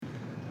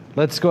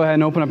Let's go ahead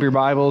and open up your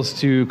Bibles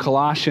to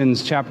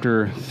Colossians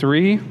chapter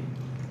 3.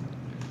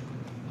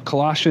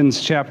 Colossians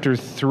chapter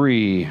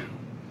 3.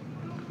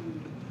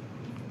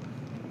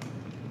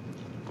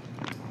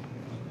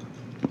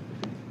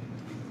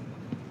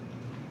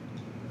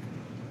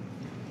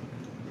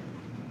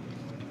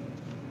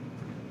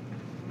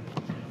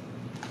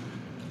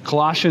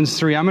 Colossians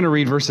 3, I'm going to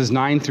read verses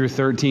 9 through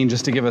 13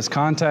 just to give us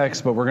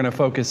context, but we're going to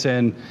focus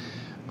in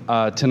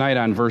tonight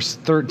on verse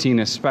 13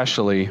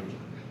 especially.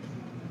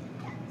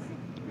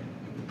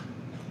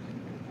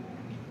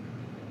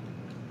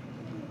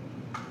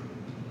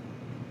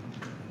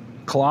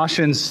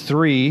 Colossians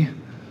 3,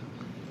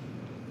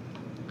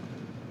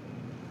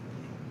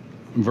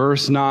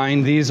 verse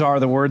 9, these are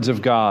the words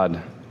of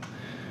God.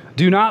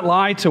 Do not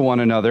lie to one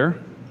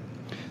another,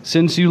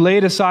 since you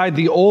laid aside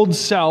the old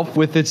self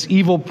with its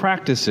evil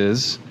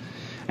practices,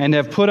 and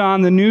have put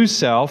on the new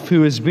self,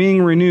 who is being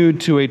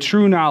renewed to a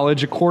true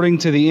knowledge according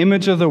to the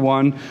image of the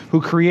one who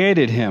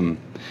created him.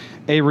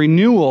 A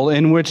renewal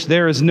in which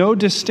there is no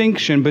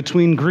distinction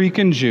between Greek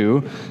and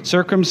Jew,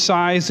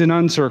 circumcised and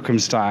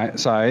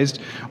uncircumcised,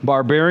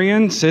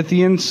 barbarian,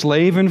 Scythian,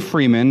 slave and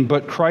freeman,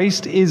 but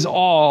Christ is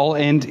all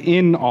and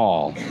in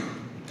all.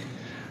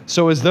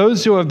 So as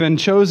those who have been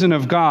chosen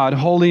of God,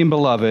 holy and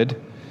beloved,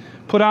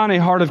 put on a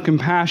heart of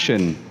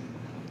compassion,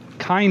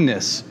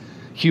 kindness,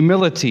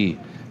 humility,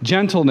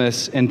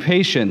 gentleness, and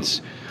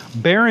patience,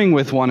 bearing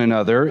with one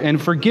another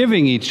and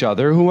forgiving each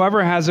other,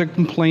 whoever has a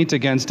complaint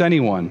against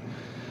anyone.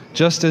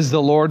 Just as the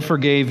Lord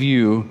forgave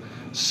you,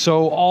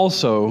 so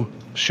also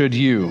should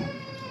you.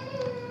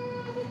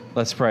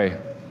 Let's pray.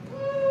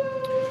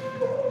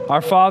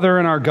 Our Father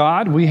and our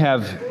God, we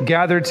have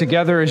gathered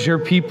together as your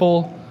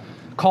people,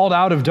 called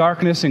out of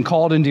darkness and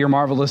called into your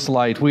marvelous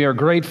light. We are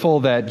grateful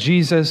that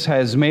Jesus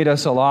has made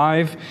us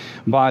alive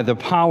by the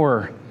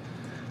power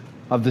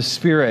of the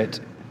Spirit,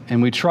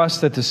 and we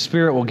trust that the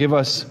Spirit will give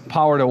us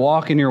power to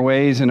walk in your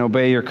ways and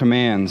obey your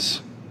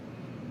commands.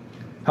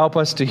 Help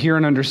us to hear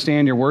and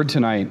understand your word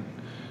tonight.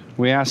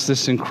 We ask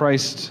this in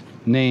Christ's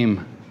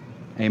name.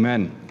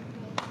 Amen.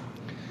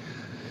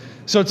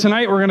 So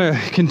tonight we're going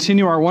to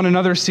continue our One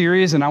Another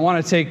series, and I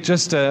want to take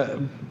just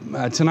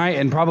tonight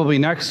and probably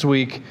next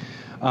week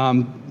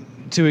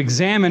to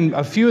examine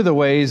a few of the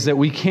ways that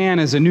we can,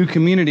 as a new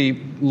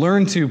community,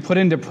 learn to put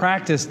into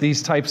practice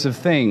these types of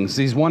things,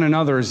 these one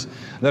another's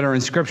that are in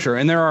Scripture.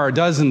 And there are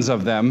dozens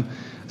of them,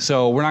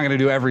 so we're not going to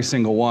do every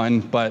single one,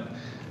 but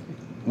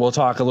we'll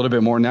talk a little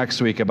bit more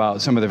next week about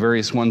some of the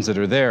various ones that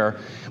are there.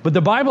 But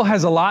the Bible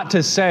has a lot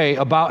to say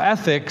about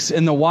ethics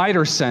in the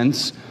wider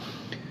sense,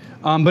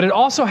 but it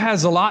also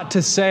has a lot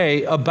to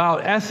say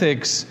about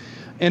ethics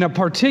in a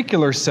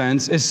particular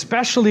sense,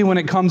 especially when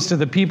it comes to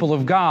the people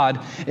of God,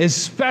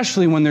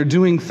 especially when they're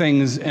doing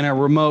things in a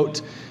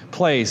remote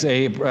place,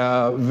 a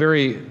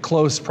very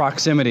close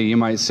proximity, you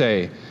might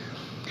say.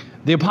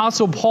 The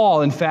Apostle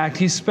Paul, in fact,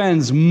 he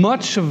spends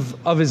much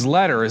of his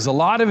letters, a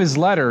lot of his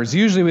letters.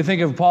 Usually we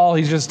think of Paul,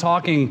 he's just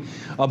talking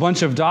a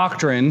bunch of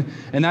doctrine,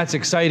 and that's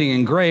exciting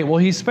and great. Well,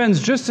 he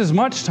spends just as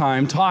much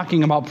time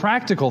talking about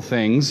practical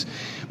things.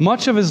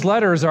 Much of his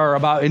letters are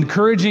about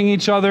encouraging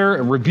each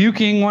other,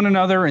 rebuking one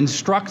another,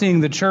 instructing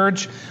the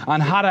church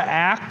on how to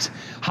act,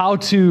 how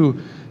to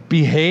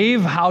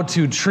behave, how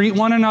to treat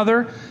one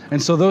another.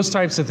 And so those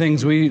types of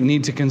things we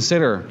need to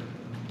consider.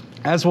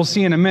 As we'll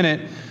see in a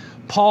minute,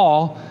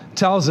 Paul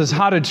tells us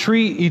how to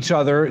treat each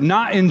other,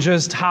 not in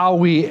just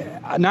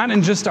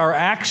our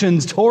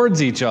actions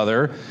towards each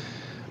other,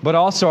 but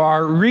also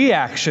our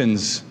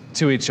reactions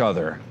to each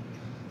other.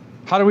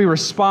 How do we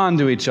respond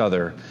to each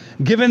other?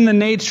 Given the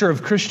nature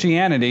of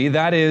Christianity,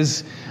 that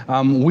is,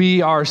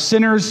 we are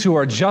sinners who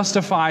are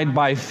justified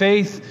by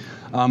faith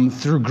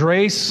through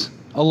grace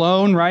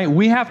alone, right?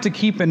 We have to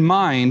keep in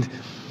mind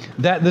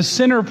that the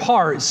sinner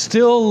part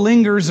still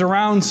lingers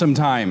around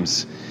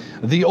sometimes.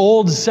 The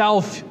old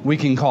self, we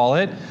can call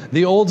it,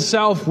 the old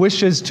self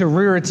wishes to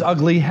rear its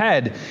ugly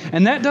head.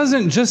 And that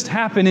doesn't just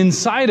happen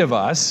inside of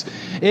us,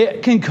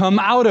 it can come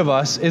out of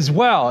us as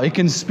well. It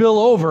can spill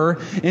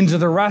over into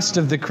the rest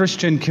of the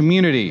Christian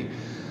community.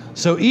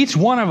 So each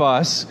one of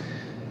us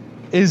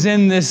is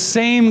in this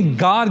same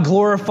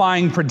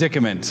God-glorifying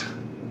predicament.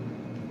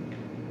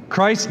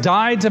 Christ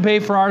died to pay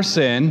for our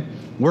sin,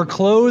 we're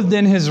clothed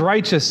in His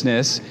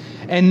righteousness,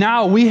 and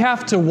now we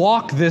have to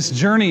walk this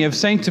journey of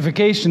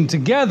sanctification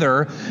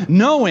together,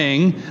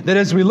 knowing that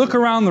as we look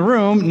around the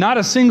room, not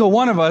a single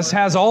one of us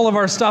has all of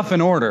our stuff in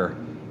order.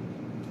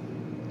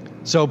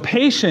 So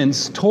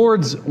patience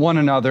towards one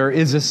another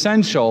is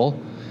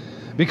essential,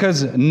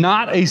 because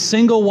not a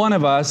single one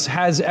of us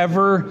has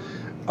ever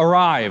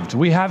arrived.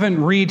 We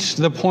haven't reached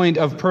the point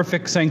of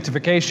perfect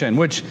sanctification,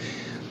 which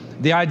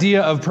the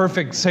idea of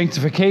perfect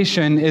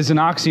sanctification is an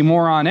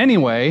oxymoron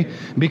anyway,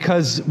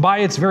 because by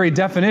its very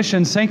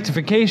definition,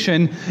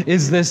 sanctification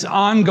is this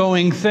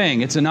ongoing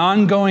thing. It's an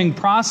ongoing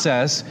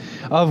process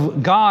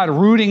of God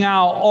rooting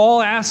out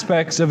all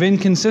aspects of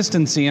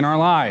inconsistency in our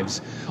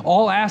lives,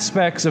 all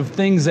aspects of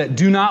things that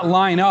do not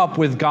line up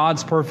with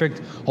God's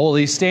perfect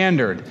holy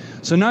standard.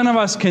 So none of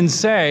us can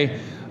say,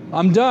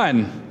 I'm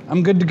done.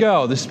 I'm good to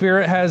go. The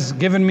Spirit has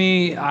given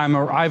me,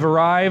 I've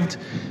arrived.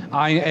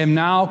 I am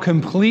now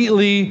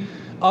completely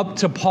up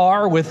to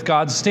par with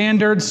God's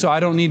standards, so I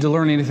don't need to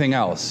learn anything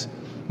else.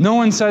 No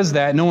one says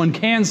that. No one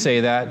can say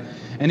that.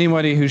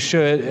 Anybody who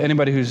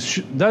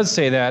does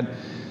say that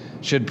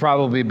should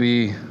probably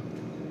be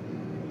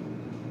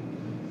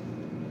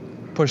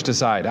pushed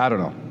aside. I don't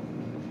know.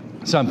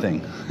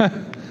 Something.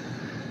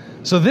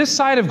 So this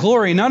side of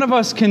glory, none of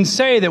us can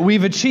say that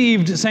we've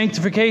achieved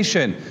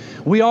sanctification.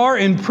 We are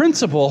in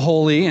principle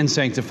holy and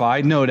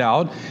sanctified, no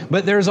doubt,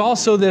 but there's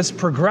also this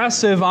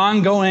progressive,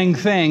 ongoing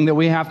thing that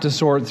we have to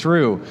sort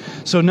through.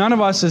 So none of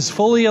us is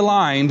fully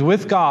aligned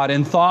with God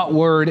in thought,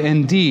 word,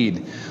 and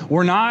deed.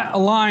 We're not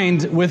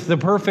aligned with the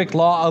perfect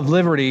law of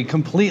liberty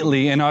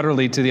completely and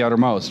utterly to the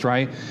uttermost,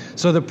 right?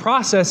 So the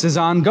process is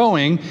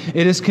ongoing,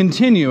 it is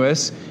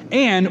continuous,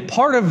 and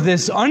part of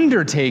this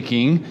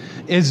undertaking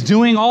is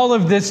doing all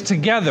of this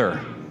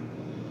together.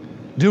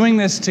 Doing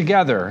this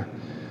together.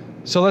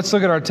 So let's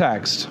look at our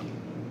text.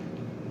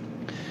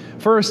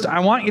 First,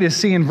 I want you to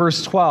see in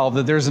verse 12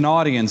 that there's an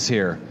audience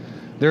here.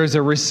 There's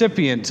a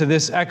recipient to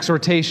this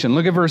exhortation.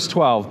 Look at verse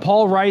 12.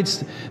 Paul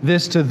writes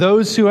this to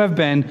those who have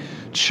been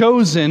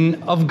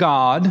chosen of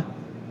God.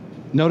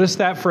 Notice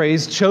that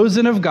phrase,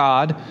 chosen of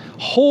God,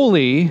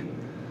 holy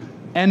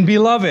and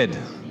beloved.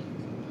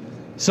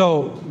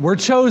 So we're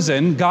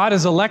chosen. God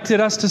has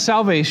elected us to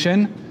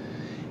salvation.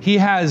 He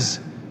has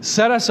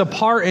set us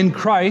apart in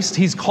Christ.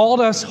 He's called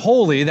us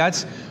holy.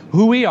 That's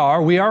who we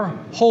are. We are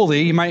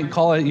holy. You might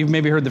call it, you've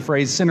maybe heard the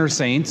phrase sinner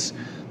saints.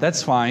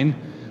 That's fine.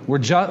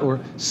 We're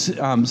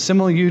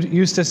simul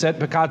justus et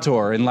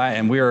peccator in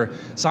Latin. We are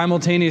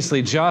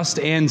simultaneously just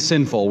and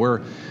sinful.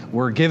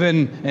 We're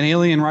given an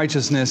alien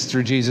righteousness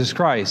through Jesus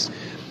Christ.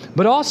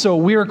 But also,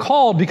 we are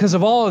called, because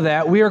of all of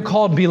that, we are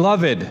called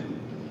beloved.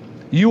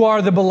 You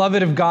are the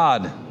beloved of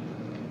God.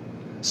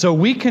 So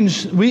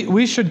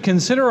we should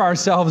consider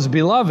ourselves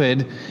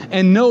beloved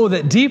and know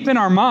that deep in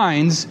our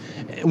minds,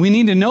 we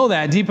need to know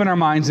that deep in our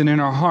minds and in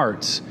our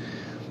hearts.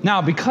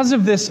 Now, because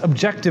of this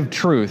objective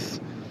truth,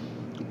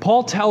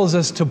 Paul tells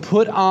us to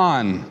put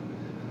on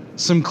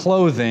some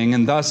clothing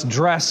and thus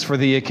dress for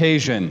the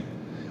occasion.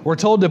 We're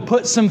told to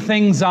put some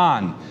things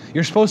on.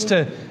 You're supposed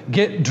to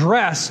get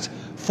dressed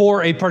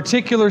for a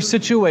particular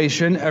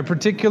situation, a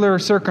particular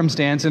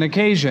circumstance, an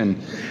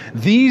occasion.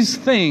 These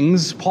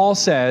things, Paul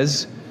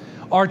says,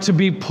 are to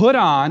be put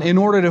on in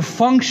order to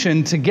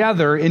function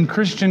together in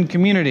Christian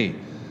community.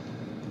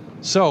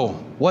 So,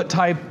 what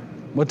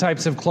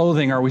types of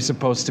clothing are we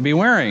supposed to be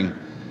wearing?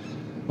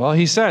 Well,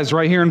 he says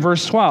right here in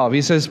verse 12,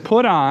 he says,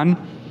 put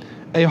on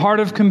a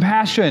heart of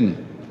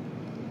compassion,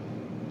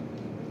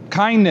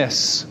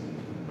 kindness,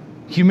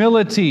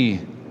 humility,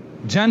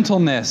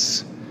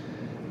 gentleness,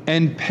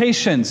 and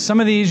patience. Some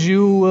of these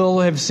you will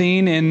have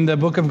seen in the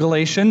book of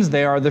Galatians.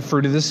 They are the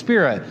fruit of the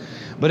Spirit.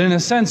 But in a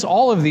sense,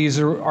 all of these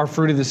are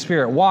fruit of the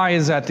Spirit. Why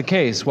is that the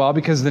case? Well,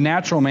 because the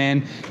natural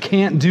man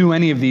can't do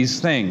any of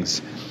these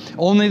things.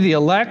 Only the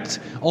elect,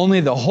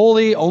 only the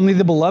holy, only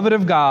the beloved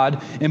of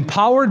God,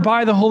 empowered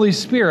by the Holy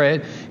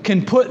Spirit,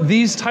 can put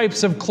these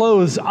types of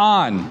clothes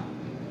on.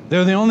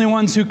 They're the only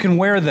ones who can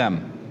wear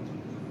them.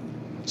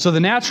 So the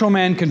natural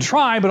man can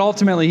try, but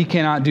ultimately he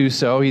cannot do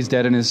so. He's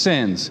dead in his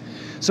sins.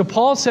 So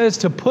Paul says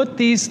to put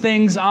these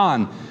things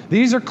on.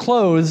 These are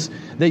clothes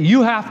that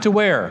you have to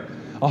wear.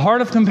 A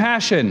heart of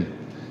compassion,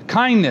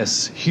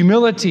 kindness,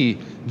 humility,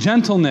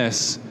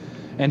 gentleness,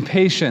 and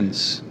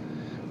patience.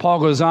 Paul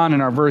goes on in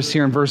our verse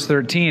here in verse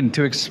 13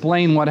 to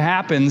explain what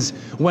happens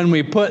when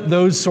we put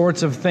those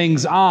sorts of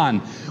things on.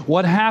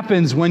 What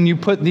happens when you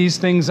put these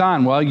things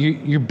on? Well,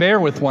 you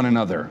bear with one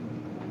another.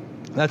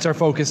 That's our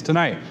focus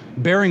tonight.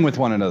 Bearing with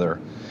one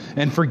another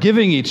and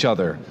forgiving each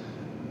other.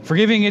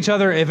 Forgiving each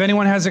other if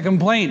anyone has a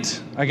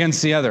complaint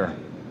against the other.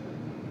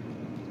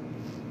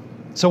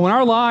 So when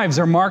our lives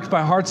are marked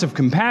by hearts of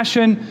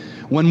compassion,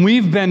 when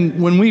we've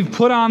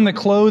put on the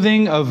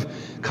clothing of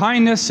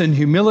kindness and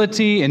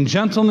humility and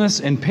gentleness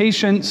and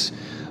patience,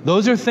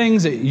 those are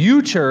things that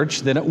you,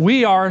 church, that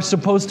we are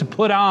supposed to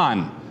put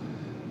on.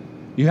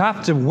 You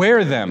have to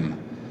wear them.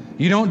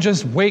 You don't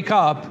just wake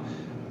up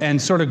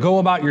and sort of go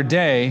about your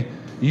day.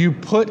 You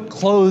put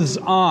clothes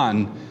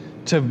on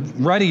to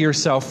ready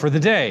yourself for the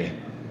day.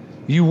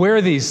 You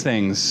wear these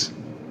things.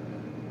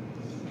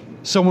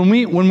 So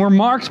when we're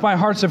marked by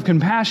hearts of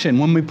compassion,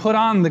 when we put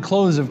on the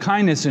clothes of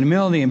kindness and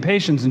humility and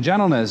patience and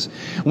gentleness,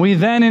 we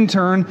then in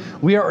turn,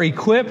 we are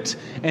equipped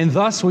and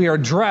thus we are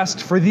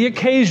dressed for the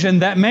occasion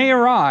that may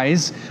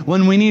arise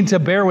when we need to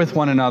bear with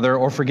one another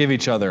or forgive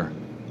each other.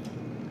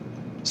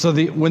 So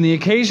when the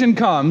occasion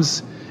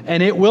comes,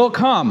 and it will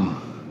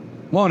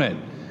come, won't it?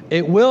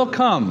 It will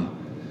come.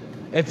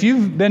 If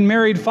you've been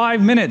married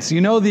 5 minutes, you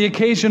know the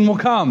occasion will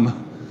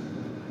come.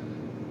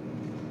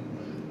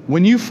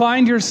 When you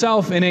find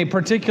yourself in a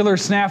particular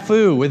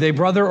snafu with a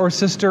brother or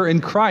sister in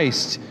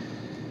Christ,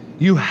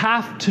 you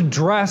have to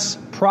dress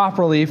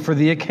properly for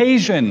the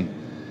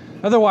occasion.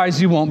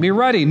 Otherwise, you won't be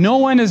ready. No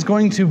one is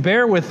going to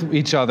bear with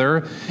each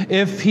other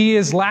if he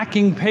is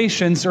lacking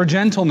patience or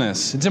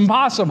gentleness. It's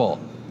impossible.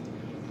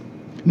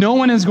 No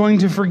one is going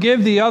to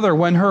forgive the other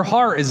when her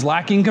heart is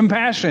lacking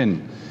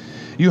compassion.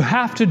 You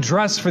have to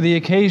dress for the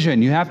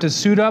occasion. You have to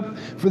suit up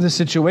for the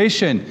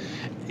situation.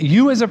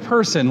 You as a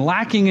person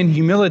lacking in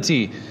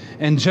humility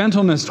and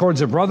gentleness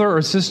towards a brother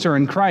or sister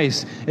in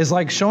Christ is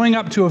like showing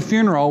up to a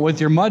funeral with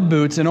your mud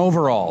boots and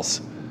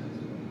overalls.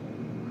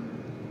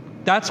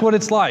 That's what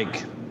it's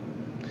like.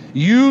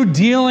 You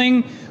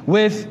dealing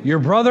with your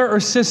brother or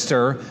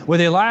sister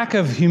with a lack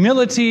of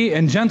humility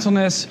and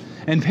gentleness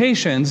and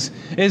patience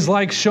is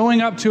like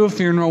showing up to a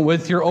funeral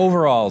with your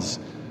overalls,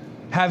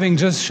 having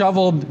just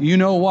shoveled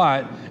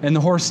you-know-what in the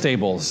horse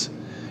stables.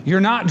 You're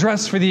not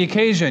dressed for the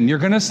occasion. You're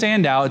going to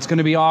stand out. It's going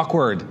to be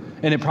awkward,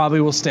 and it probably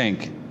will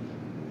stink.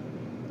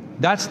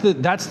 That's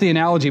the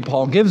analogy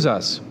Paul gives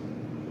us.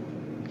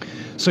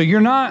 So you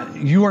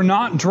are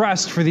not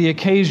dressed for the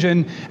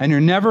occasion, and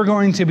you're never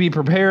going to be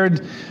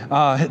prepared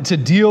to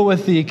deal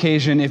with the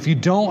occasion if you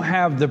don't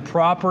have the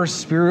proper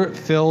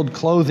Spirit-filled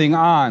clothing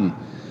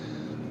on.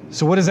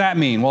 So what does that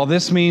mean? Well,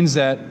 this means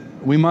that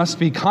we must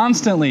be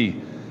constantly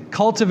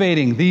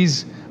cultivating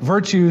these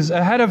virtues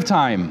ahead of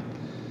time.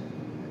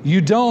 You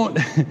don't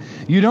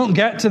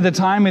get to the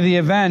time of the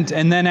event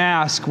and then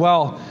ask,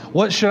 well,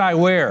 what should I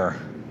wear?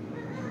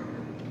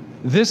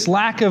 This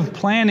lack of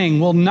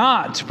planning will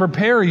not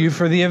prepare you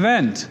for the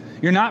event.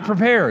 You're not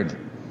prepared.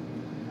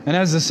 And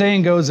as the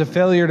saying goes, a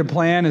failure to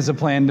plan is a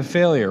plan to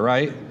failure,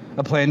 right?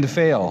 A plan to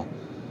fail.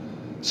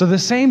 So the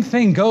same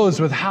thing goes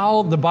with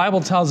how the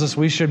Bible tells us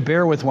we should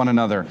bear with one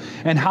another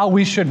and how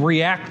we should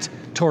react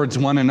towards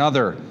one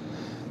another.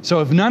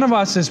 So if none of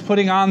us is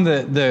putting on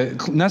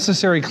the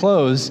necessary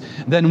clothes,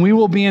 then we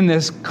will be in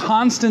this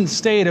constant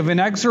state of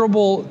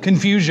inexorable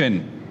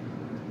confusion.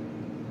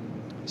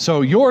 So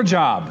your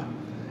job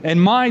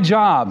and my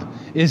job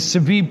is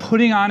to be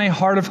putting on a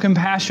heart of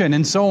compassion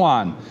and so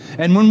on.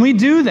 And when we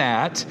do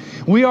that,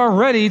 we are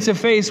ready to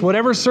face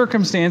whatever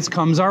circumstance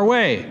comes our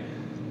way.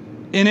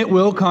 And it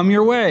will come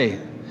your way.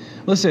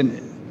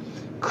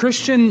 Listen,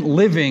 Christian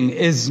living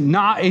is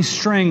not a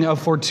string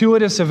of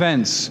fortuitous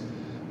events.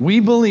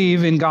 We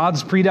believe in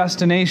God's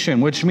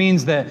predestination, which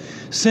means that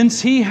since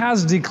He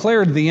has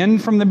declared the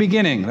end from the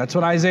beginning, that's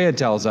what Isaiah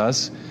tells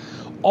us,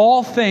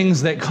 all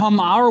things that come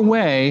our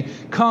way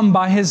come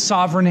by His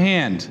sovereign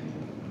hand.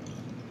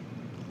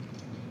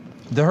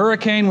 The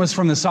hurricane was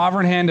from the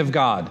sovereign hand of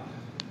God.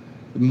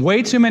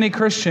 Way too many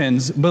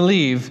Christians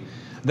believe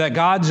that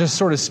God just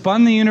sort of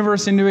spun the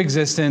universe into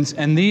existence,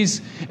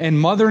 and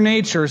Mother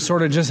Nature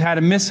sort of just had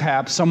a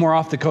mishap somewhere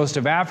off the coast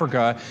of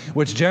Africa,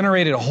 which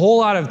generated a whole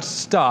lot of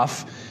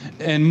stuff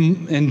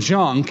and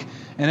junk.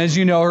 And as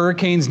you know,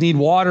 hurricanes need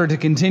water to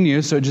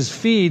continue, so it just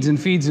feeds and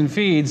feeds and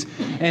feeds.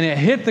 And it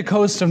hit the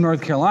coast of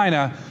North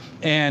Carolina,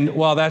 and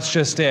well, that's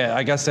just it.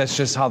 I guess that's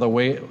just how the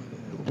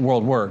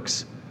world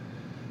works.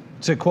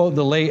 To quote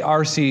the late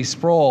R.C.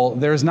 Sproul,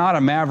 there's not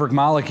a maverick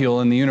molecule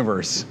in the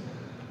universe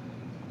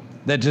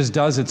that just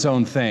does its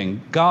own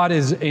thing. God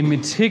is a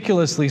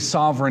meticulously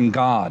sovereign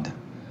God.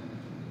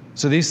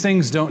 So these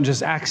things don't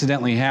just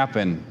accidentally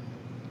happen.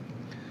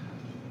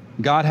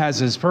 God has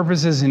His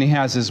purposes and He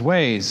has His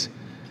ways.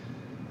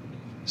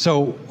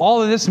 So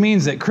all of this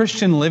means that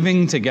Christian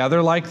living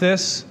together like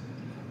this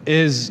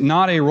is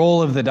not a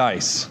roll of the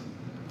dice.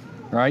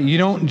 Right? You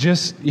don't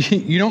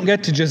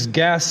get to just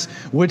guess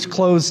which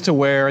clothes to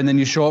wear and then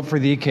you show up for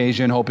the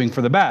occasion hoping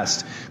for the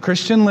best.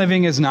 Christian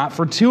living is not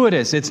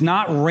fortuitous. It's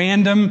not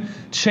random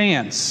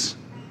chance.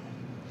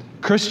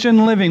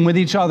 Christian living with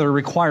each other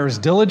requires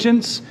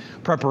diligence,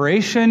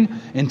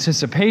 preparation,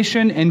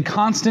 anticipation, and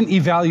constant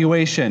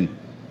evaluation.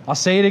 I'll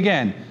say it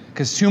again,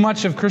 because too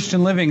much of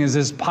Christian living is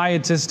this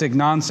pietistic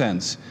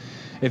nonsense.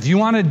 If you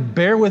want to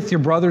bear with your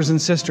brothers and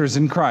sisters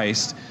in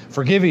Christ,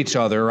 forgive each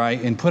other,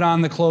 right, and put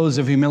on the clothes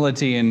of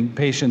humility and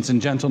patience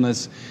and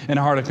gentleness and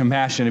a heart of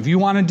compassion, if you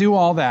want to do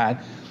all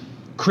that,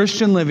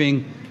 Christian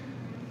living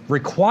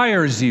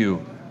requires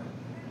you.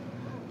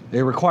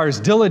 It requires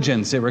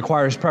diligence, it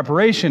requires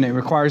preparation, it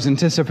requires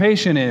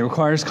anticipation, it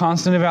requires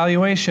constant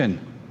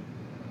evaluation.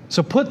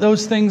 So put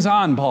those things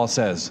on, Paul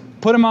says.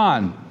 Put them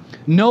on.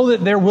 Know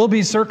that there will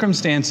be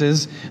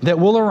circumstances that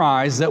will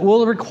arise that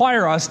will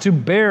require us to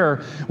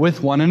bear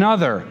with one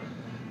another.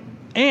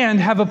 And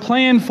have a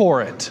plan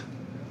for it.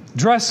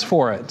 Dress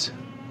for it.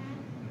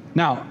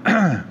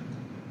 Now,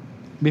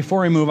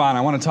 before we move on,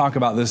 I want to talk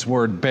about this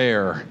word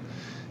bear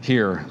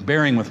here.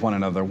 Bearing with one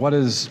another. What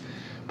is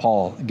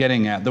Paul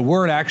getting at? The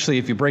word actually,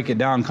 if you break it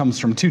down, comes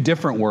from two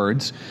different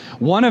words.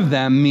 One of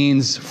them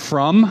means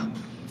from,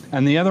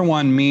 and the other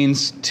one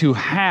means to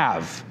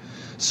have.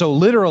 So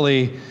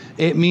literally,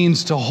 it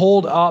means to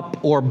hold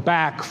up or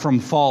back from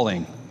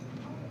falling.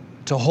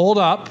 To hold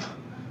up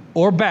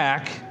or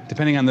back,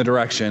 depending on the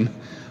direction,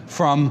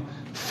 from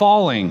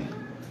falling.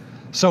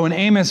 So in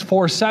Amos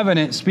 4:7,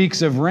 it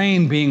speaks of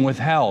rain being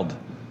withheld.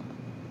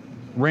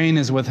 Rain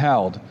is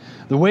withheld.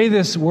 The way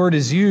this word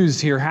is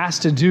used here has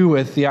to do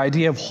with the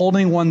idea of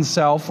holding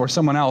oneself or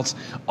someone else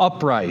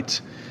upright.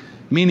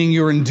 Meaning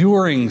you're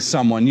enduring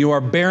someone, you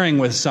are bearing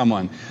with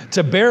someone.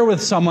 To bear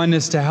with someone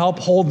is to help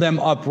hold them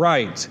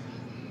upright.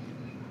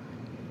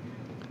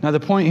 Now, the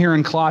point here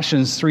in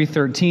Colossians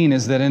 3:13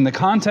 is that in the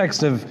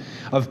context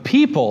of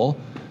people,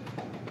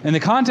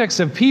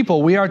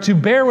 we are to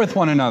bear with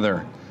one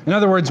another. In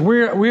other words,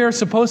 we are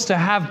supposed to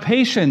have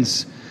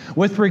patience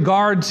with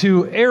regard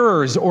to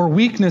errors or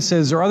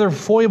weaknesses or other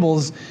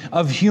foibles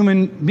of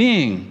human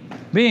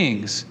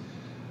beings.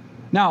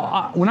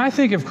 Now, when I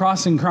think of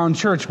Crossing Crown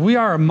Church, we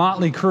are a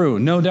motley crew,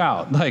 no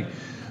doubt. Like,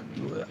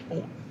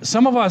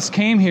 some of us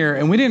came here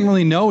and we didn't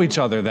really know each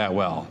other that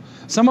well.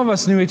 Some of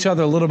us knew each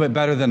other a little bit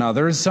better than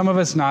others. Some of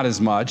us not as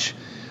much.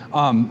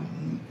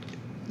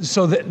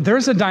 So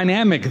there's a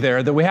dynamic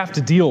there that we have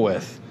to deal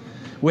with.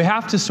 We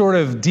have to sort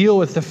of deal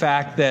with the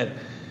fact that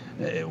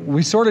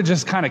we sort of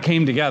just kind of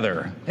came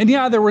together. And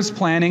yeah, there was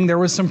planning, there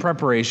was some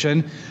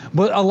preparation,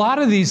 but a lot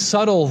of these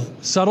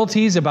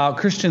subtleties about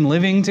Christian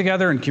living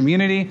together and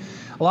community,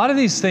 a lot of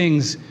these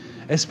things,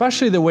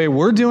 especially the way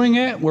we're doing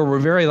it, where we're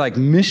very like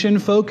mission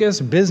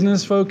focused,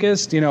 business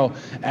focused,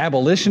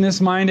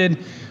 abolitionist minded,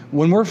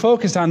 when we're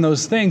focused on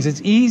those things,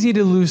 it's easy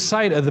to lose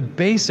sight of the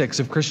basics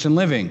of Christian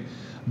living,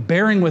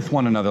 bearing with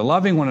one another,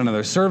 loving one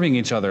another, serving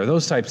each other,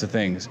 those types of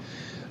things.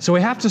 So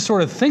we have to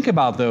sort of think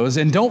about those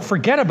and don't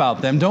forget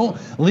about them. Don't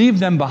leave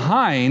them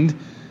behind,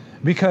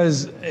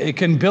 because it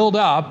can build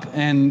up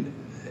and,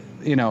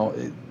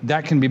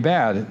 that can be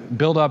bad.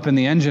 Build up in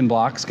the engine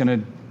block's going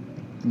to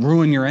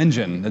ruin your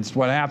engine. That's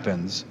what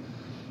happens.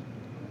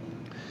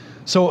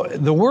 So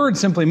the word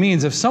simply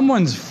means if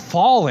someone's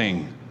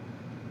falling,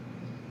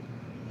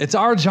 it's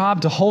our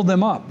job to hold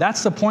them up.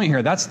 That's the point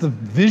here. That's the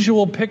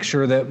visual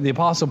picture that the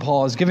Apostle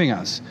Paul is giving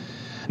us.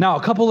 Now,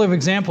 a couple of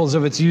examples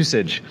of its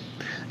usage.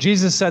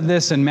 Jesus said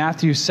this in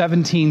Matthew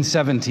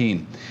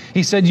 17:17.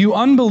 He said, "You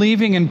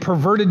unbelieving and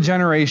perverted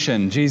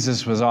generation."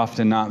 Jesus was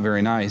often not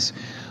very nice.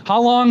 "How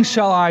long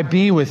shall I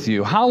be with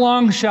you? How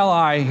long shall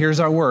I," here's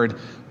our word,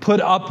 "put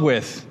up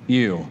with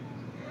you?"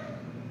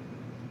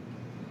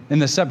 In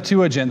the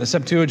Septuagint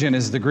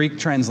is the Greek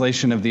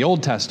translation of the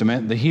Old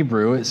Testament, the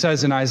Hebrew. It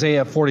says in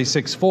Isaiah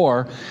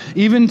 46:4,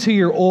 "Even to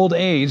your old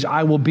age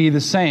I will be the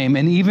same,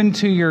 and even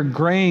to your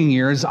graying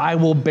years I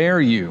will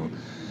bear you.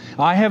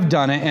 I have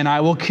done it, and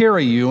I will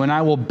carry you, and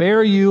I will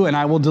bear you, and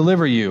I will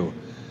deliver you."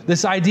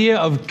 This idea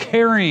of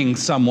carrying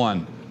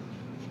someone.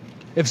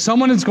 If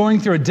someone is going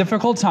through a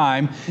difficult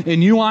time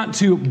and you want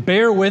to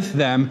bear with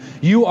them,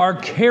 you are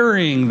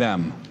carrying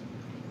them.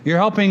 You're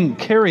helping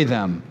carry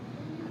them.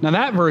 Now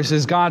that verse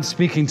is God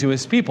speaking to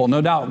his people. No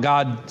doubt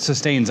God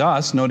sustains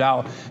us. No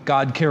doubt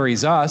God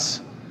carries us.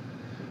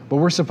 But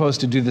we're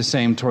supposed to do the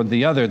same toward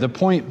the other. The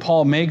point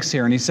Paul makes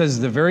here, and he says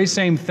the very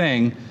same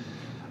thing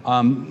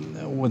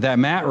that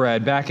Matt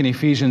read back in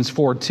Ephesians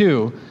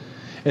 4:2,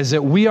 is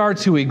that we are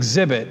to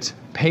exhibit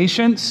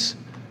patience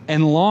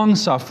and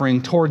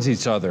long-suffering towards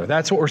each other.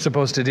 That's what we're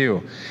supposed to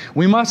do.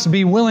 We must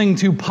be willing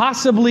to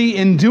possibly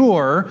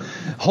endure,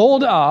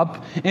 hold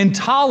up, and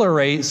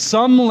tolerate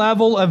some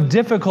level of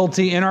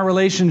difficulty in our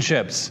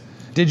relationships.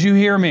 Did you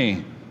hear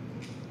me?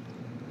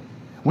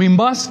 We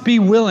must be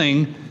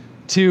willing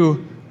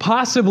to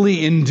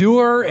possibly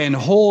endure and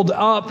hold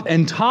up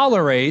and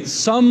tolerate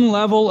some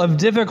level of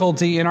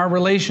difficulty in our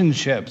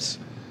relationships.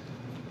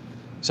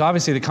 So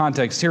obviously the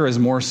context here is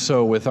more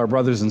so with our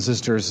brothers and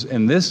sisters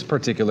in this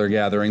particular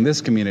gathering,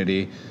 this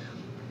community.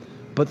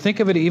 But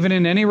think of it even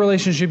in any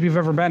relationship you've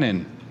ever been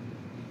in.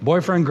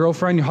 Boyfriend,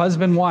 girlfriend,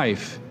 husband,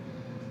 wife.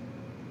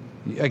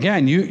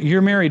 Again,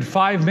 you're married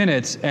 5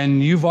 minutes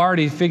and you've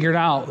already figured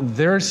out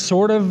they're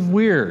sort of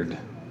weird.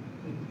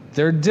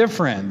 They're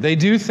different. They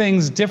do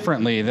things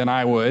differently than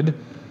I would.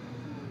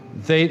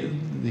 They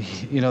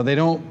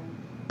don't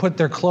put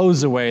their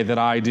clothes away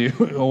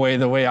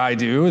the way I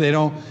do. They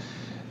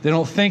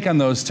don't think on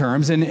those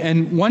terms.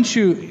 And once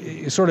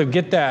you sort of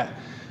get that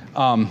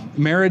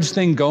marriage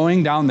thing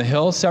going down the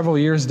hill, several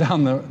years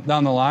down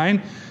the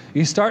line,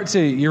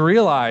 you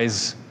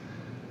realize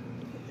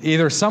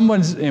either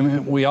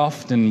we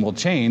often will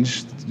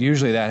change.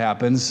 Usually that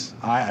happens.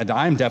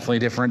 I'm definitely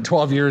different.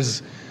 12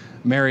 years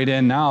married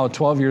in now.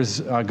 12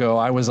 years ago,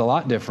 I was a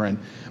lot different.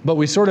 But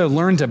we sort of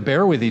learn to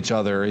bear with each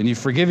other, and you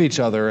forgive each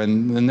other,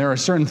 and there are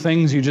certain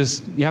things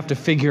you have to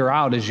figure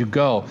out as you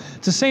go.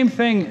 It's the same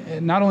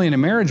thing, not only in a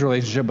marriage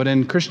relationship, but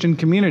in Christian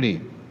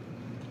community.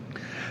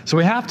 So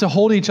we have to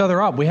hold each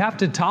other up. We have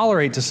to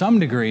tolerate to some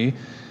degree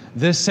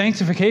this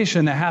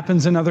sanctification that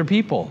happens in other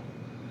people.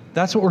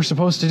 That's what we're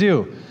supposed to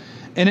do.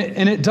 And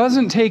it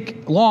doesn't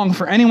take long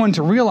for anyone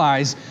to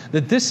realize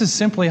that this is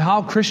simply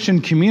how Christian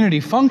community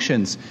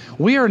functions.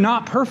 We are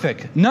not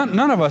perfect.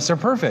 None of us are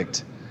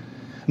perfect.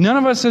 None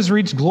of us has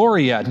reached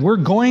glory yet. We're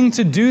going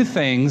to do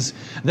things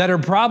that are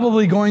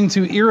probably going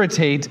to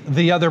irritate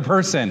the other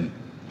person.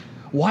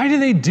 Why do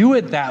they do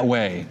it that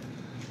way?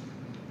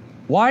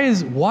 Why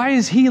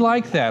is he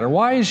like that? Or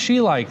why is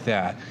she like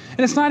that?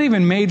 And it's not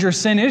even major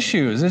sin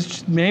issues. It's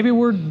just, maybe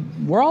we're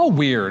all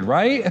weird,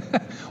 right?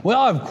 We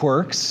all have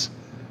quirks.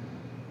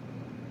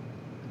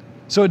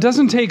 So it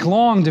doesn't take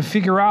long to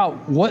figure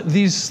out what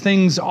these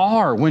things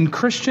are. When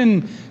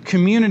Christian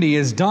community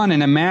is done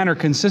in a manner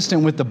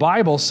consistent with the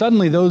Bible,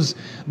 suddenly those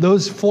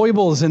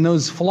foibles and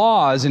those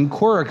flaws and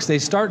quirks, they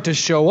start to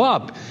show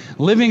up.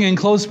 Living in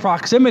close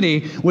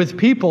proximity with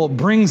people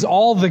brings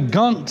all the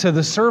gunk to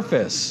the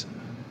surface.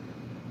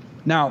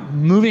 Now,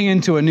 moving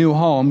into a new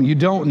home, you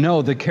don't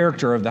know the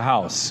character of the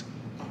house.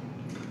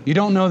 You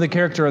don't know the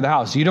character of the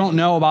house. You don't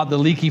know about the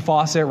leaky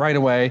faucet right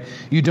away.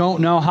 You don't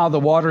know how the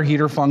water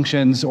heater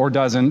functions or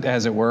doesn't,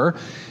 as it were.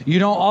 You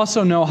don't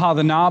also know how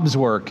the knobs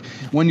work.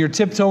 When you're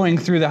tiptoeing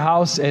through the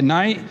house at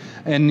night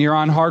and you're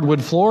on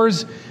hardwood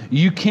floors,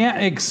 you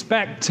can't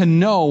expect to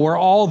know where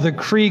all the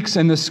creaks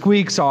and the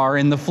squeaks are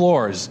in the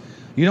floors.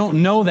 You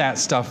don't know that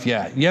stuff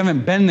yet. You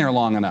haven't been there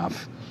long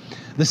enough.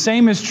 The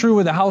same is true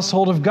with the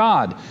household of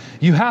God.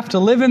 You have to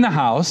live in the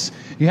house.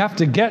 You have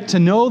to get to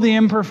know the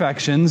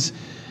imperfections.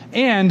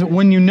 And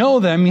when you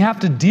know them, you have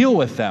to deal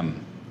with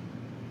them.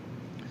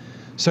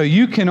 So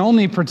you can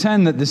only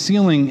pretend that the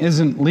ceiling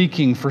isn't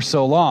leaking for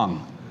so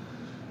long.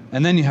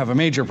 And then you have a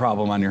major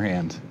problem on your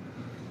hand.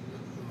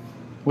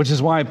 Which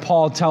is why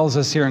Paul tells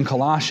us here in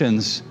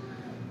Colossians,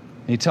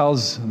 he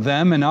tells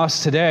them and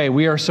us today,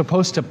 we are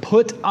supposed to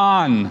put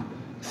on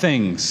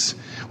things.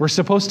 We're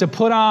supposed to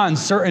put on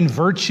certain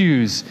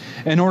virtues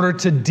in order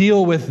to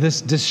deal with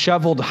this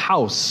disheveled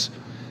house.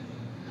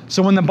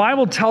 So when the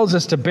Bible tells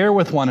us to bear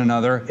with one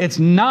another, it's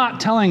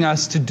not telling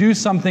us to do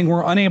something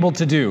we're unable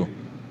to do.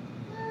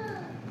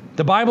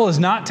 The Bible is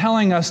not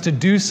telling us to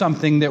do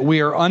something that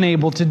we are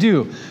unable to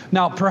do.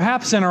 Now,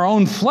 perhaps in our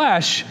own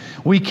flesh,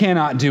 we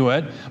cannot do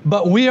it,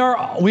 but we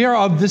are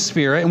of the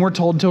Spirit, and we're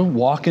told to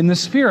walk in the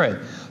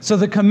Spirit. So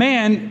the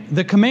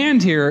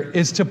command here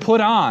is to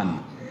put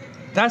on.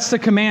 That's the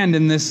command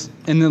in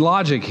the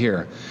logic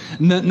here.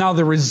 Now,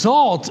 the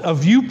result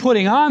of you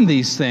putting on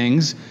these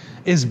things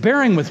is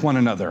bearing with one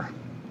another.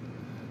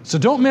 So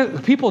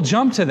people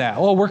jump to that.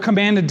 Oh, we're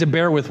commanded to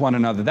bear with one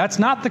another. That's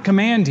not the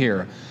command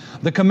here.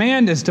 The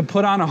command is to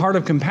put on a heart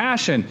of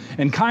compassion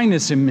and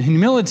kindness and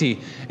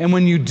humility. And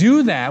when you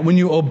do that, when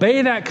you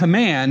obey that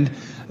command,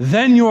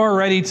 then you are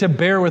ready to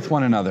bear with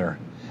one another.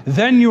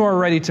 Then you are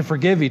ready to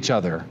forgive each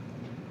other.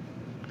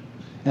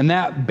 And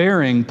that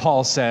bearing,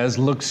 Paul says,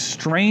 looks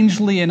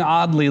strangely and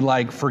oddly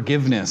like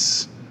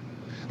forgiveness.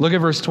 Look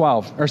at verse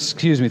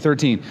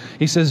 13.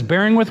 He says,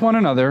 bearing with one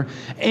another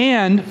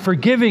and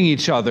forgiving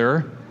each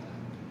other.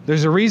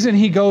 There's a reason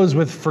he goes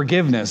with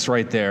forgiveness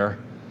right there.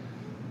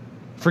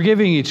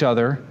 Forgiving each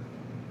other.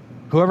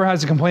 Whoever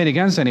has a complaint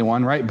against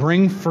anyone, right?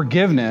 Bring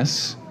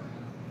forgiveness.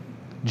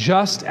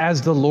 Just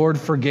as the Lord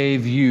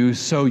forgave you,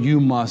 so you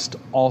must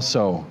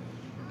also.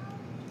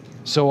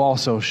 So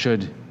also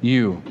should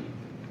you.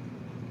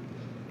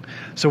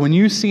 So when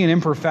you see an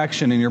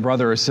imperfection in your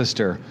brother or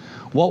sister,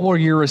 what will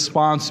your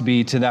response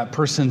be to that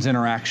person's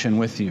interaction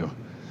with you?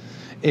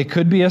 It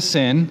could be a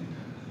sin.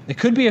 It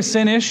could be a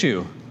sin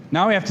issue.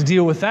 Now we have to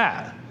deal with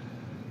that.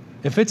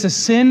 If it's a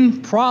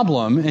sin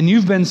problem and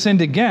you've been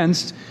sinned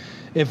against,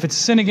 if it's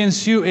sin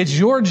against you, it's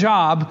your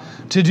job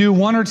to do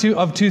one or two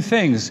of two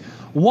things.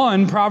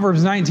 One,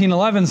 Proverbs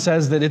 19:11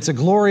 says that it's a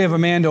glory of a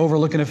man to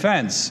overlook an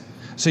offense.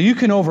 So you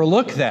can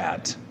overlook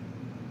that.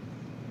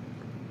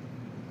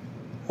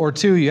 Or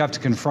two, you have to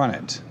confront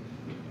it,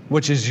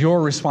 which is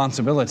your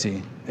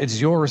responsibility. It's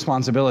your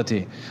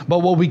responsibility. But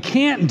what we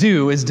can't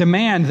do is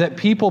demand that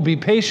people be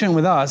patient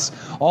with us,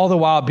 all the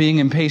while being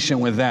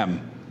impatient with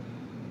them.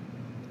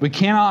 We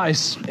cannot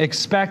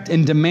expect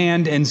and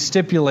demand and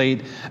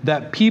stipulate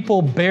that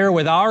people bear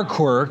with our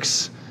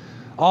quirks,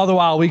 all the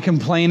while we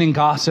complain and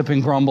gossip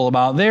and grumble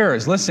about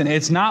theirs. Listen,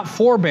 it's not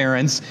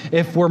forbearance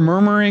if we're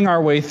murmuring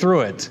our way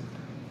through it.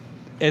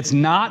 It's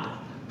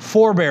not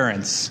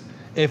forbearance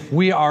if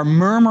we are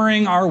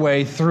murmuring our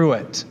way through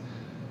it.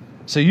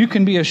 So you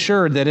can be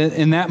assured that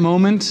in that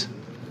moment,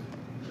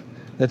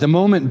 that the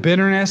moment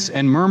bitterness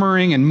and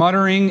murmuring and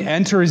muttering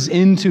enters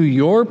into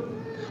your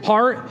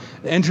heart,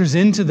 enters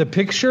into the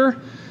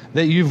picture,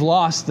 that you've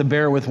lost the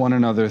bear with one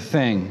another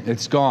thing.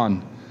 It's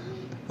gone.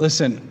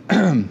 Listen,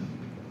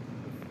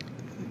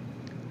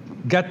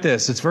 get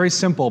this. It's very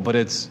simple, but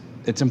it's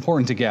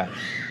important to get.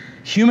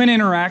 Human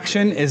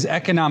interaction is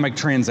economic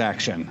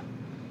transaction.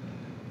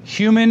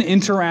 Human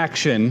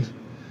interaction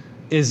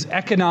is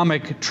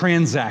economic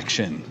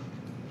transaction.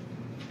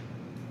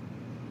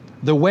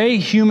 The way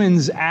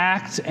humans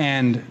act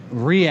and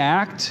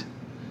react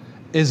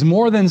is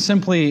more than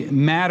simply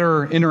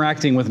matter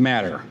interacting with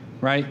matter,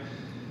 right?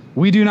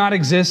 We do not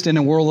exist in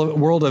a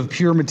world of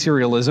pure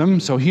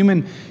materialism, so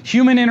human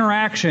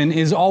interaction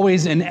is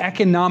always an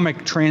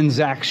economic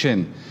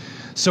transaction.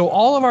 So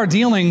all of our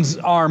dealings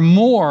are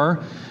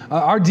more,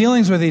 our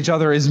dealings with each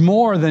other is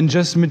more than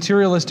just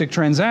materialistic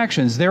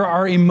transactions. There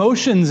are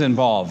emotions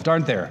involved,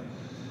 aren't there?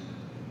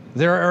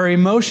 There are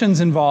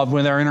emotions involved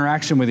with our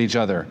interaction with each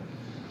other.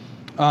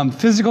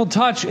 Physical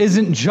touch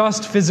isn't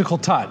just physical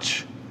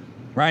touch,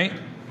 right?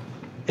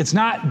 It's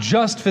not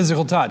just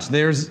physical touch.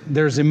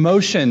 There's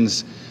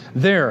emotions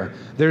there.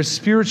 There's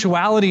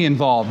spirituality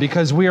involved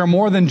because we are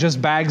more than just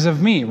bags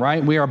of meat,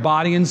 right? We are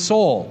body and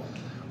soul.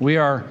 We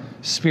are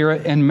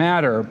spirit, and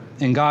matter,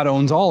 and God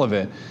owns all of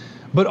it.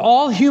 But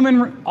all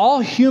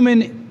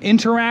human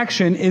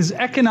interaction is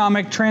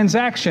economic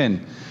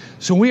transaction.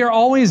 So we are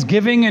always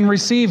giving and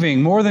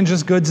receiving more than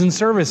just goods and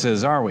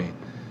services, are we?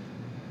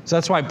 So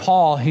that's why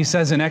Paul, he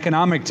says in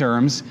economic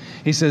terms,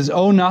 he says,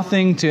 owe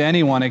nothing to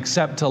anyone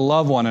except to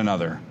love one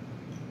another.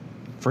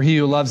 For he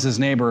who loves his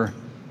neighbor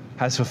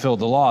has fulfilled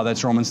the law.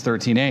 That's Romans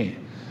 13:8.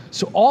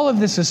 So all of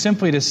this is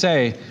simply to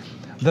say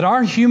that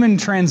our human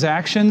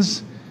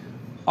transactions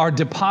are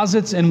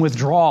deposits and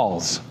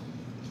withdrawals.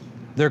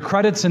 They're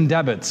credits and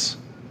debits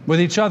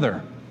with each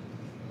other.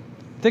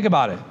 Think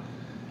about it.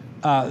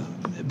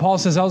 Paul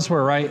says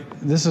elsewhere, right?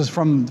 This is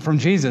from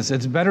Jesus.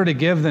 It's better to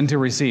give than to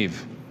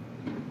receive.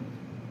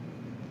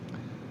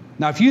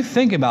 Now, if you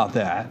think about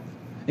that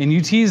and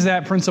you tease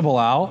that principle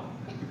out,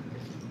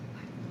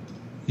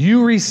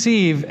 you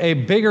receive a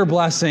bigger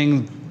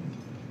blessing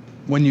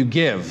when you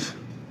give.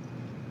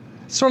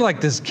 It's sort of like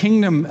this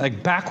kingdom,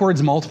 like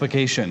backwards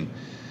multiplication.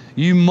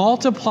 You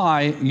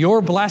multiply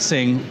your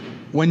blessing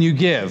when you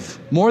give,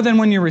 more than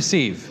when you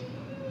receive.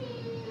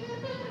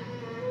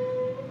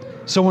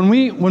 So when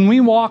we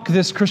walk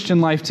this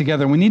Christian life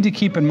together, we need to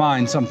keep in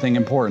mind something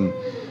important.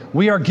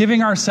 We are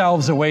giving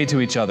ourselves away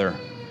to each other.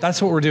 That's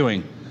what we're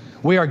doing.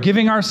 We are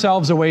giving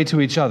ourselves away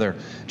to each other.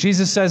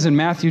 Jesus says in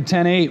Matthew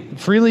 10:8,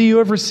 freely you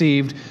have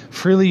received,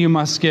 freely you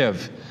must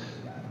give.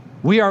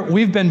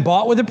 We've been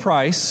bought with a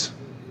price.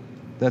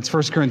 That's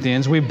 1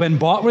 Corinthians. We've been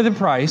bought with a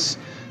price,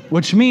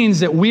 which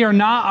means that we are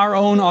not our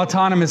own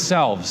autonomous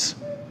selves.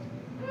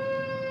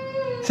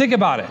 Think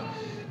about it.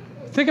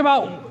 Think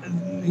about,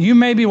 you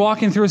may be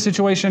walking through a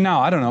situation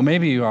now. I don't know,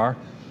 maybe you are.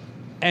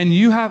 And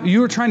you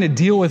are trying to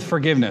deal with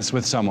forgiveness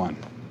with someone.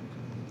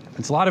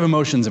 It's a lot of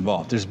emotions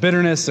involved. There's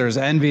bitterness, there's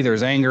envy,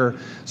 there's anger.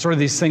 Sort of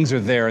these things are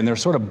there, and they're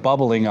sort of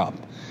bubbling up.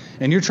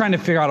 And you're trying to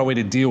figure out a way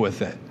to deal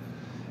with it.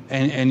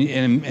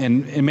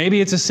 And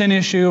maybe it's a sin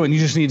issue, and you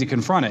just need to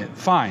confront it.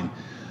 Fine.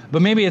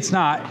 But maybe it's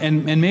not,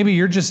 and maybe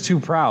you're just too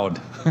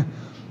proud.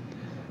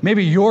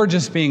 Maybe you're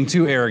just being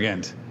too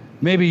arrogant.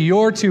 Maybe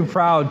you're too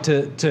proud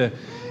to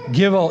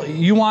give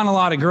you want a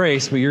lot of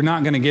grace, but you're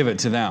not going to give it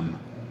to them.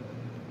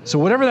 So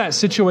whatever that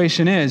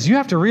situation is, you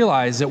have to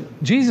realize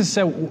that Jesus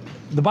said,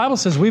 the Bible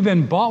says we've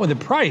been bought with a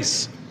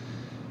price.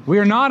 We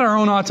are not our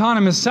own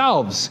autonomous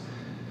selves,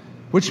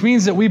 which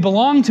means that we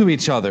belong to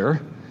each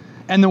other.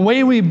 And the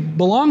way we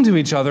belong to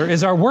each other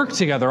is our work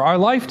together, our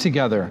life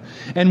together.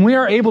 And we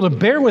are able to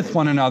bear with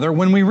one another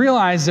when we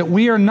realize that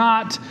we are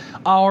not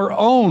our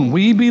own.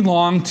 We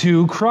belong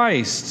to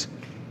Christ.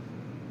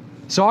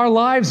 So our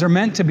lives are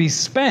meant to be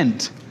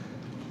spent.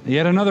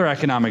 Yet another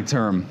economic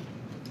term.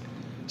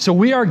 So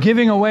we are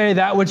giving away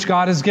that which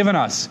God has given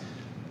us.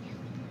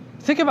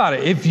 Think about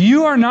it. If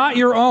you are not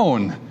your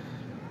own,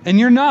 and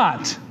you're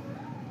not,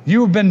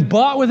 you have been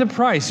bought with a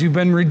price. You've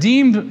been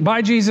redeemed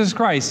by Jesus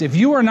Christ. If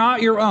you are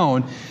not your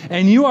own,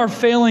 and you are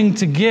failing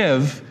to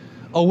give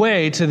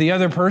away to the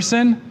other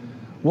person,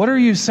 what are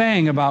you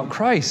saying about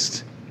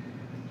Christ?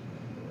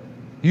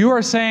 You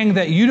are saying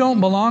that you don't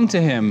belong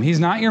to Him. He's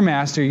not your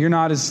master. You're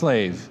not His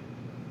slave.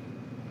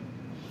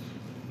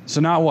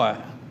 So now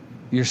what?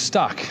 You're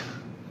stuck.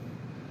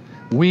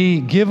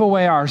 We give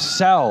away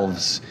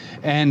ourselves,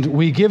 and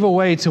we give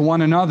away to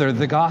one another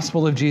the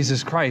gospel of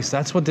Jesus Christ.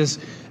 That's what this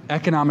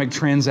economic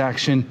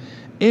transaction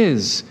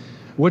is,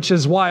 which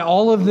is why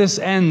all of this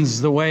ends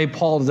the way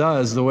Paul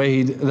does, the way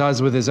he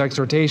does with his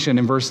exhortation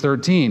in verse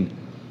 13.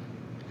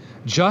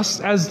 Just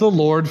as the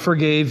Lord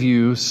forgave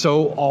you,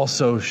 so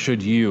also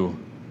should you.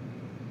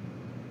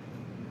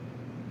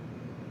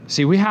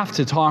 See, we have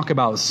to talk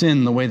about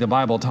sin the way the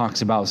Bible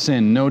talks about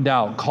sin, no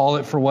doubt. Call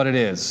it for what it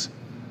is.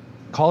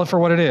 Call it for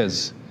what it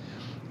is.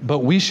 But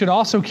we should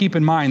also keep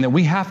in mind that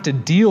we have to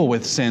deal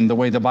with sin the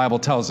way the Bible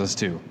tells us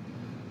to.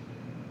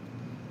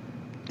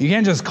 You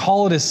can't just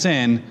call it a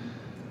sin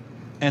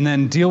and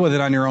then deal with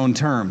it on your own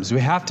terms. We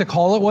have to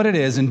call it what it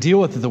is and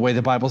deal with it the way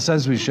the Bible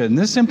says we should. And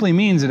this simply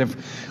means that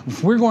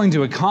if we're going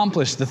to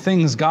accomplish the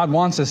things God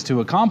wants us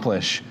to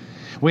accomplish,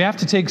 we have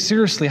to take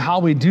seriously how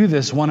we do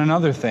this one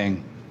another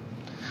thing.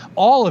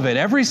 All of it,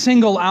 every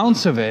single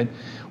ounce of it,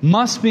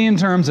 must be in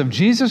terms of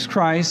Jesus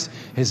Christ,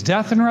 His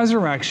death and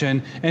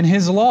resurrection, and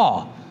His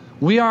law.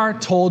 We are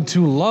told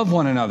to love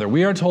one another.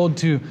 We are told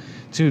to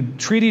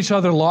treat each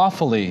other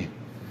lawfully.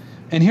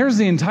 And here's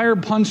the entire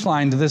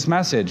punchline to this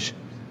message.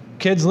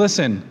 Kids,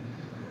 listen.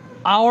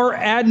 Our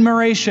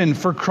admiration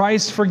for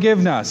Christ's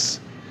forgiveness,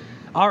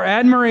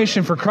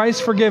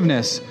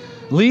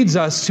 leads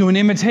us to an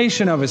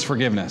imitation of His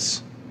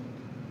forgiveness.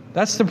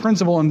 That's the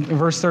principle in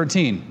verse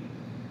 13.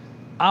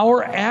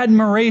 Our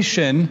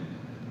admiration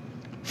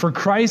for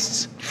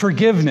Christ's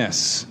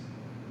forgiveness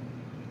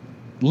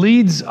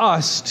leads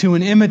us to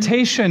an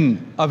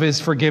imitation of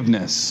His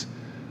forgiveness.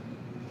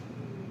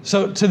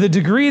 So to the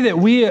degree that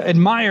we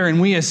admire and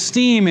we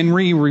esteem and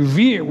we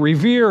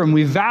revere and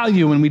we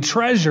value and we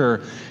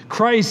treasure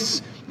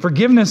Christ's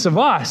forgiveness of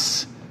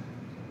us,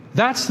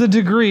 that's the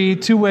degree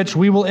to which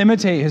we will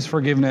imitate His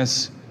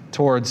forgiveness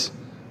towards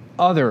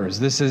others.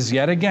 This is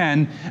yet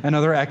again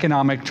another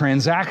economic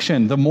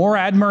transaction. The more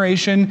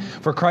admiration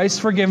for Christ's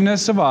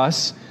forgiveness of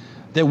us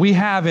that we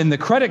have in the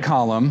credit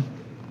column,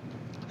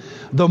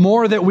 the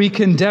more that we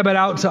can debit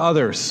out to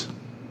others.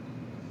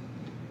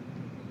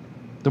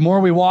 The more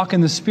we walk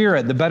in the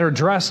Spirit, the better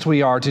dressed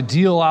we are to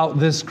deal out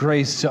this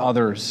grace to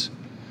others.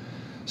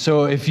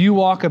 So if you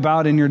walk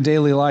about in your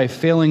daily life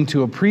failing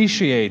to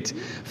appreciate,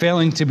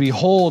 failing to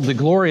behold the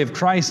glory of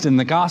Christ in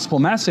the gospel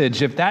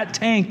message, if that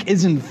tank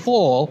isn't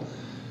full,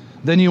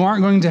 then you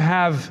aren't going to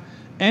have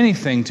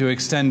anything to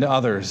extend to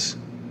others.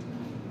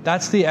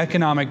 That's the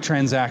economic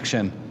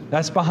transaction.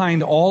 That's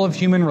behind all of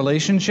human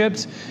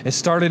relationships. It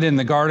started in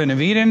the Garden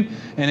of Eden,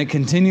 and it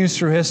continues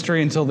through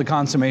history until the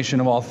consummation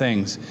of all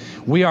things.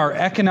 We are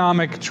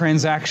economic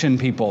transaction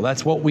people.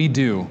 That's what we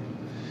do.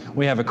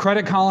 We have a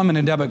credit column and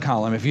a debit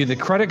column. If the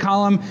credit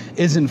column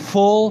isn't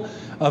full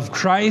of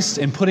Christ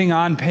and putting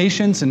on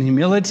patience and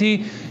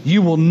humility,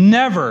 you will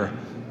never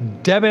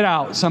debit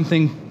out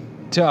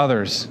something to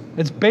others.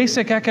 It's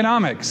basic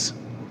economics.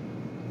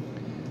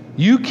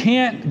 You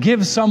can't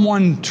give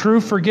someone true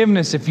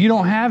forgiveness if you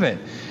don't have it.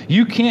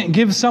 You can't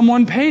give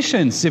someone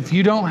patience if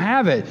you don't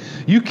have it.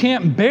 You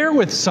can't bear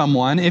with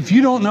someone if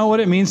you don't know what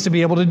it means to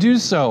be able to do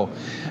so.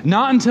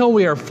 Not until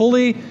we are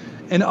fully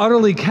and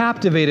utterly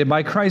captivated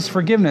by Christ's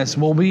forgiveness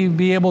will we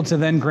be able to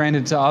then grant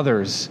it to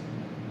others.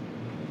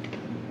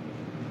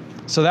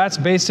 So that's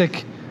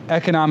basic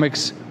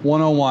economics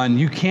 101.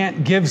 You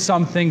can't give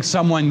something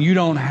someone you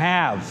don't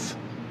have.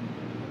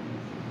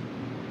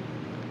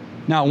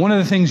 Now, one of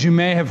the things you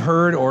may have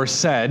heard or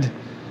said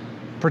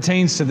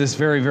pertains to this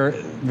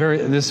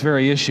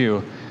very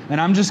issue.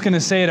 And I'm just going to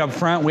say it up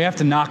front. We have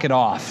to knock it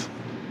off.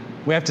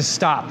 We have to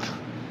stop.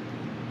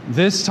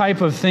 This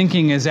type of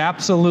thinking is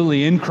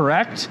absolutely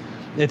incorrect.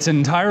 It's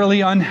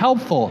entirely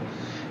unhelpful.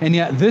 And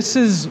yet this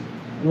is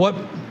what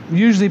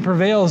usually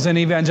prevails in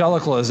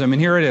evangelicalism.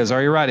 And here it is.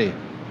 Are you ready?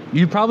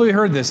 You've probably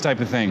heard this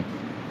type of thing.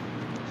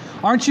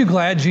 Aren't you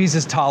glad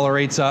Jesus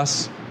tolerates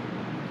us?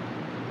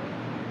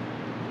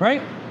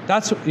 Right?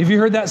 Have you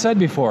heard that said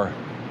before?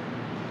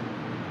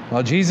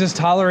 Well, Jesus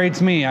tolerates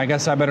me. I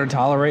guess I better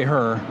tolerate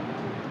her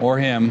or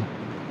him.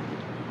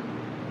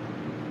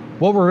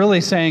 What we're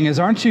really saying is,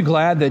 aren't you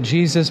glad that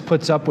Jesus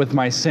puts up with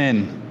my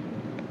sin?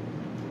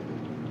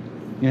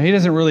 You know, he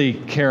doesn't really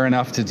care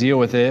enough to deal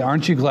with it.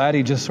 Aren't you glad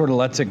he just sort of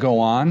lets it go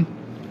on?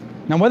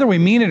 Now, whether we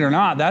mean it or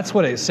not, that's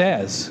what it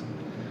says.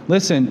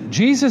 Listen,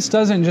 Jesus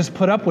doesn't just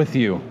put up with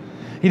you.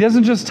 He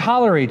doesn't just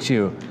tolerate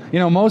you. You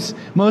know,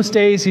 most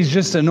days he's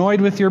just annoyed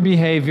with your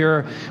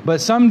behavior,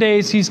 but some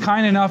days he's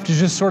kind enough to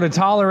just sort of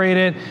tolerate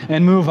it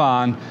and move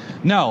on.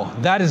 No,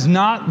 that is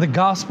not the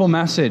gospel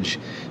message.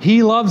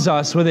 He loves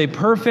us with a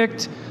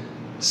perfect,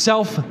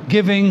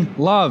 self-giving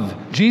love.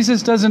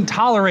 Jesus doesn't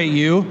tolerate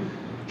you.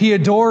 He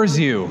adores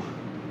you.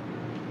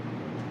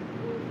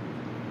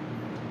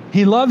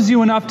 He loves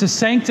you enough to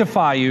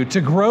sanctify you,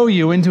 to grow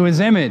you into his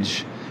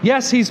image.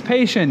 Yes, he's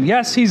patient.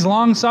 Yes, he's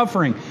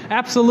long-suffering.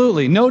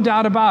 Absolutely, no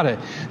doubt about it.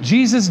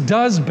 Jesus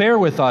does bear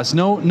with us,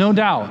 no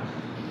doubt.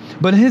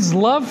 But his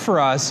love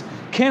for us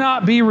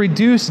cannot be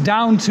reduced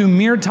down to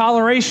mere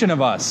toleration of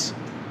us.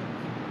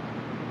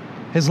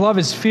 His love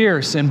is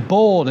fierce and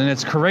bold, and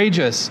it's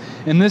courageous.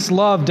 And this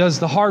love does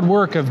the hard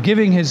work of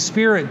giving his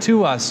Spirit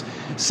to us,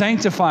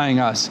 sanctifying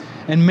us,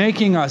 and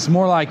making us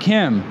more like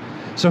him.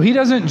 So he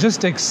doesn't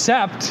just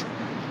accept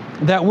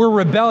that we're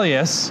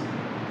rebellious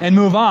and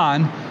move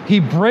on. He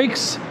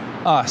breaks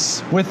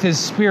us with his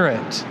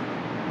Spirit.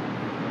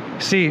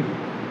 See,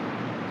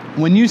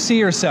 when you see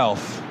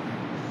yourself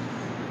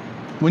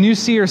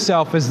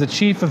as the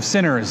chief of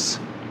sinners,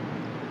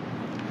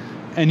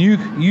 and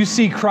you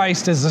see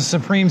Christ as the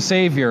supreme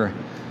Savior,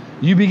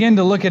 you begin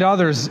to look at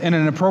others in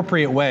an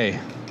appropriate way.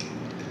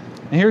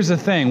 And here's the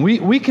thing.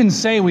 We can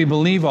say we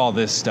believe all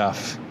this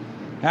stuff.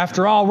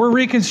 After all, we're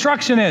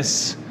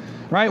Reconstructionists,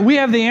 right? We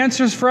have the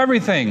answers for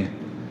everything.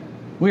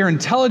 We are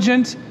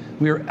intelligent.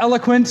 We are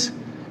eloquent.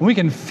 And we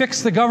can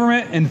fix the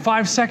government in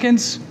 5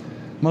 seconds,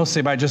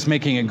 mostly by just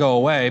making it go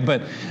away.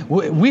 But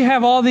we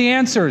have all the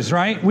answers,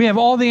 right? We have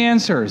all the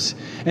answers.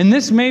 And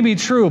this may be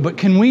true, but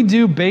can we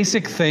do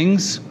basic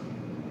things?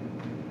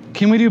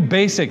 Can we do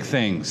basic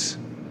things?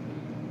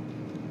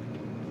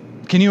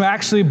 Can you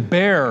actually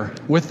bear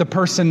with the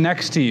person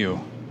next to you?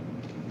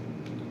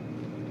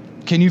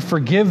 Can you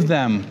forgive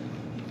them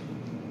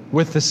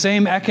with the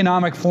same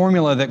economic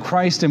formula that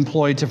Christ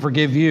employed to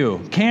forgive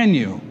you? Can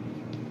you?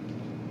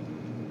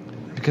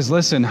 Because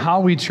listen, how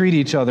we treat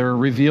each other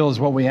reveals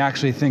what we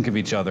actually think of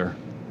each other.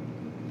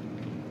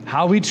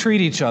 How we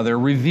treat each other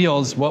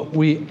reveals what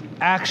we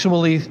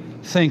actually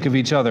think of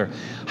each other.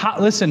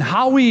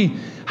 How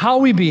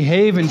we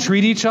behave and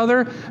treat each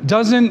other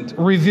doesn't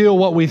reveal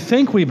what we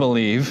think we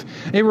believe.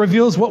 It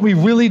reveals what we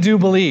really do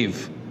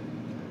believe.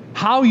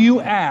 How you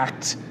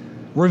act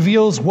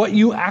reveals what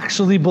you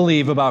actually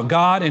believe about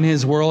God and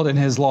his world and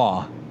his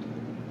law.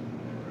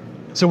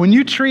 So when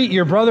you treat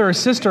your brother or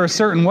sister a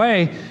certain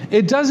way,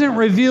 it doesn't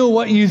reveal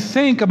what you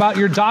think about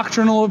your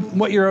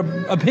what your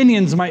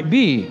opinions might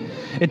be.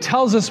 It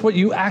tells us what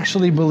you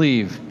actually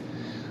believe.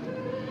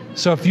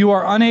 So if you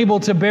are unable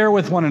to bear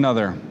with one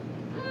another,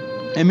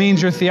 it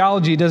means your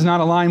theology does not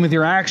align with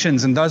your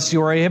actions, and thus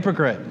you are a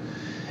hypocrite.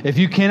 If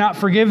you cannot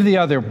forgive the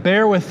other,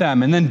 bear with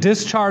them, and then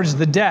discharge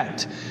the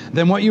debt,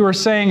 then what you are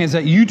saying is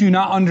that you do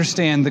not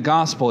understand the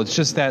gospel. It's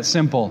just that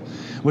simple,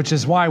 which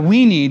is why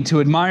we need to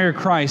admire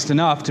Christ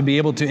enough to be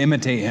able to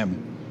imitate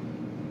him.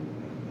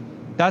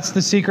 That's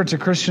the secret to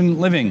Christian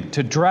living,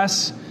 to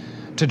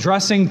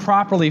dressing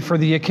properly for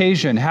the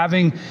occasion,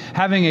 having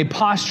a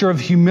posture of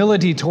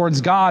humility towards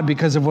God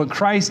because of what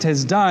Christ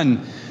has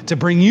done to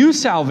bring you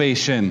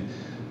salvation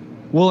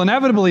will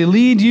inevitably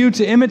lead you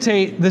to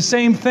imitate the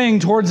same thing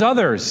towards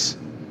others.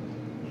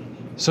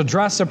 So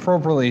dress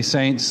appropriately,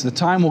 saints. The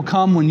time will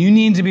come when you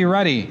need to be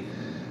ready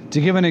to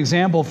give an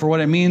example for what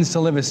it means to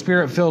live a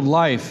Spirit-filled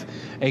life,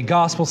 a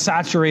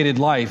gospel-saturated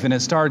life, and it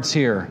starts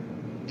here.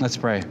 Let's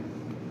pray.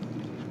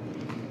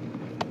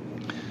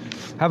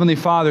 Heavenly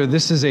Father,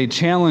 this is a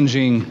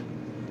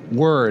challenging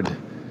word.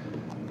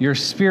 Your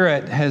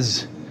Spirit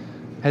has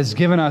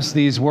given us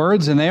these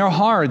words, and they are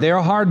hard. They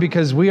are hard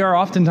because we are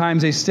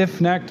oftentimes a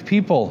stiff-necked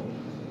people.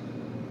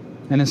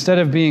 And instead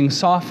of being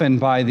softened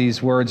by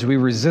these words, we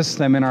resist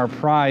them in our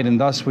pride, and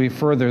thus we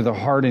further the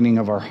hardening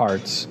of our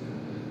hearts.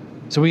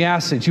 So we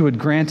ask that you would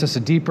grant us a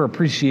deeper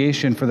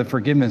appreciation for the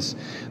forgiveness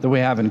that we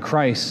have in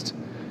Christ,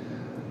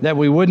 that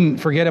we wouldn't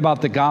forget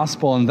about the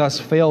gospel and thus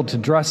fail to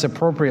dress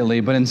appropriately,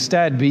 but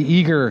instead be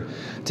eager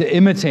to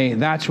imitate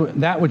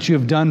that which you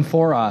have done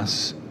for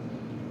us.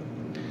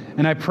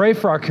 And I pray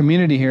for our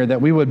community here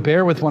that we would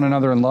bear with one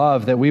another in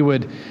love, that we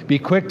would be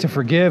quick to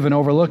forgive and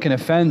overlook an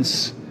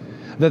offense,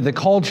 that the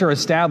culture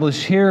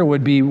established here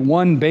would be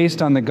one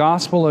based on the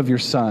gospel of your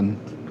Son.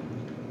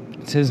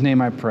 It's his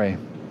name I pray.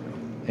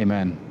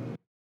 Amen.